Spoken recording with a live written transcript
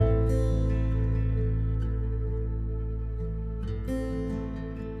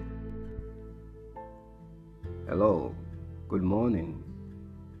Hello, good morning.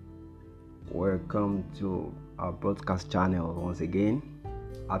 Welcome to our broadcast channel once again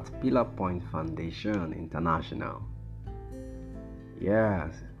at Pillar Point Foundation International.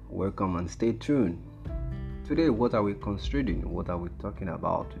 Yes, welcome and stay tuned. Today, what are we considering? What are we talking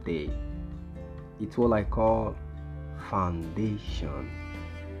about today? It's what I call foundation.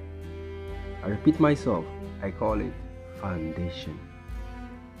 I repeat myself, I call it foundation.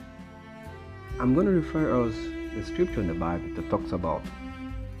 I'm going to refer us the scripture in the Bible that talks about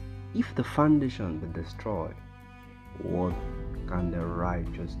if the foundation be destroyed, what can the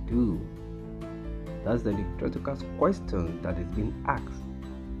righteous do? That's the rhetorical question that is being asked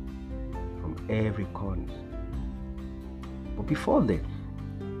from every corner. But before that,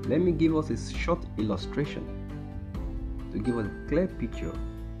 let me give us a short illustration to give us a clear picture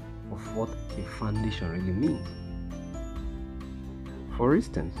of what a foundation really means. For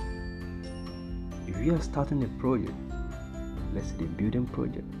instance, if you are starting a project, let's say a building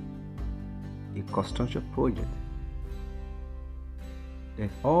project, a construction project,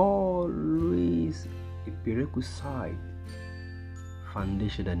 there's always a prerequisite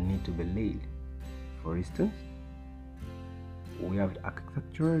foundation that needs to be laid. For instance, we have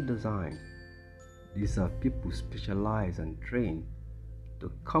architectural design. These are people specialized and trained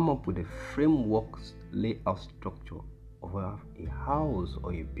to come up with a framework layout structure of a house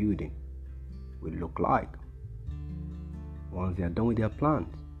or a building will look like. Once they are done with their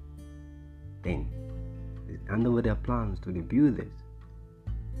plans, then they hand over their plans to the builders,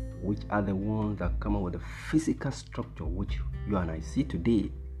 which are the ones that come up with the physical structure which you and I see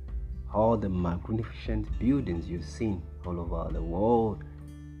today. All the magnificent buildings you've seen all over the world,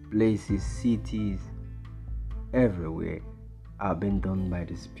 places, cities, everywhere are being done by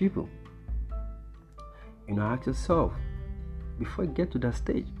these people. Ask yourself, before you get to that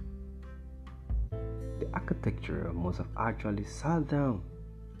stage, the architecture must have actually sat down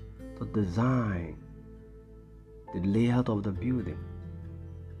to design the layout of the building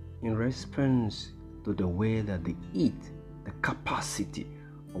in response to the way that the heat, the capacity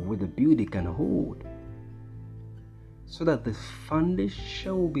of what the building can hold, so that the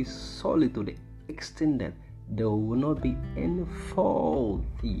foundation will be solid to the extent that there will not be any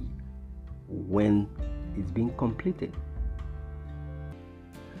faulty when it's being completed.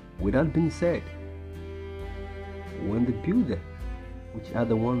 With that being said, when the builder, which are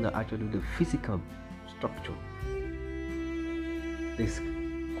the ones that actually do the physical structure, there's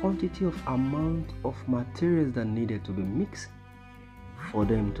quantity of amount of materials that needed to be mixed for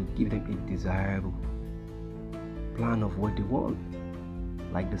them to give them a desirable plan of what they want,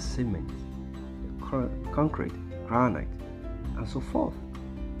 like the cement, the concrete, granite, and so forth.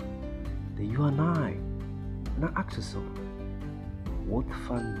 Then you and I now ask yourself, what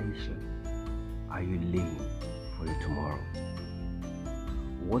foundation are you laying for your tomorrow?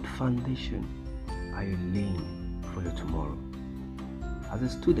 What foundation are you laying for your tomorrow? As a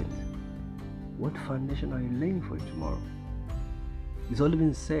student, what foundation are you laying for your tomorrow? It's already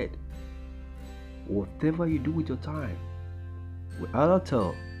been said, whatever you do with your time will either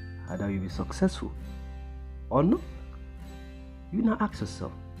tell either you'll be successful or not. You now ask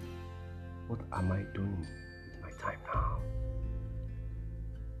yourself, what am I doing with my time now?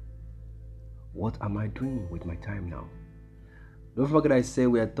 What am I doing with my time now? Don't forget I say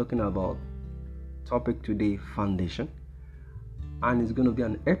we are talking about topic today, foundation, and it's going to be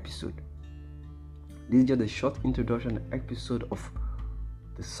an episode. This is just a short introduction episode of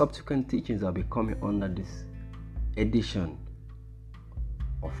the subsequent teachings that will be coming under this edition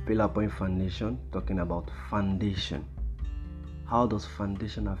of Pillar Point Foundation, talking about foundation. How does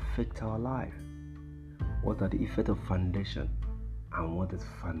foundation affect our life? What are the effects of foundation? And what is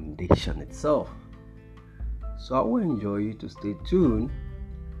foundation itself? So I will enjoy you to stay tuned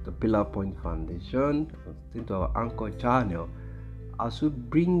to Pillar Point Foundation, stay to our anchor channel as we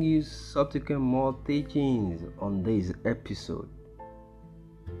bring you subsequent more teachings on this episode.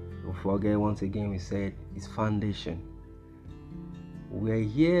 Don't forget, once again, we said it's foundation. We are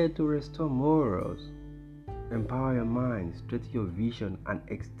here to restore morals, empower your mind, strengthen your vision, and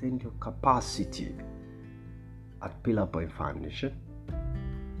extend your capacity. At Pillar Point Foundation,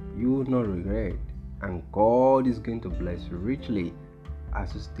 you will not regret, and God is going to bless you richly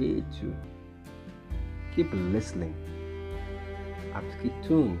as you stay tuned. Keep listening and keep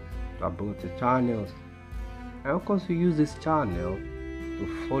tuned to about the channels, and of course, you use this channel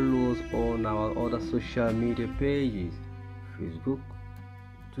to follow us on our other social media pages, Facebook,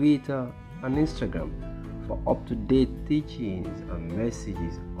 Twitter, and Instagram, for up-to-date teachings and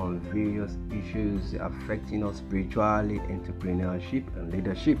messages on various issues affecting us spiritually, entrepreneurship, and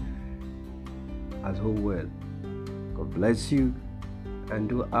leadership as well. God bless you, and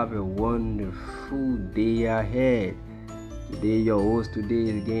do have a wonderful day ahead. Today, your host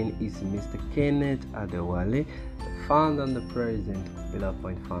today again is Mr. Kenneth Adewale, the founder and the president of Pillar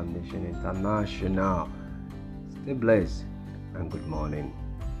Point Foundation International. Stay blessed and good morning.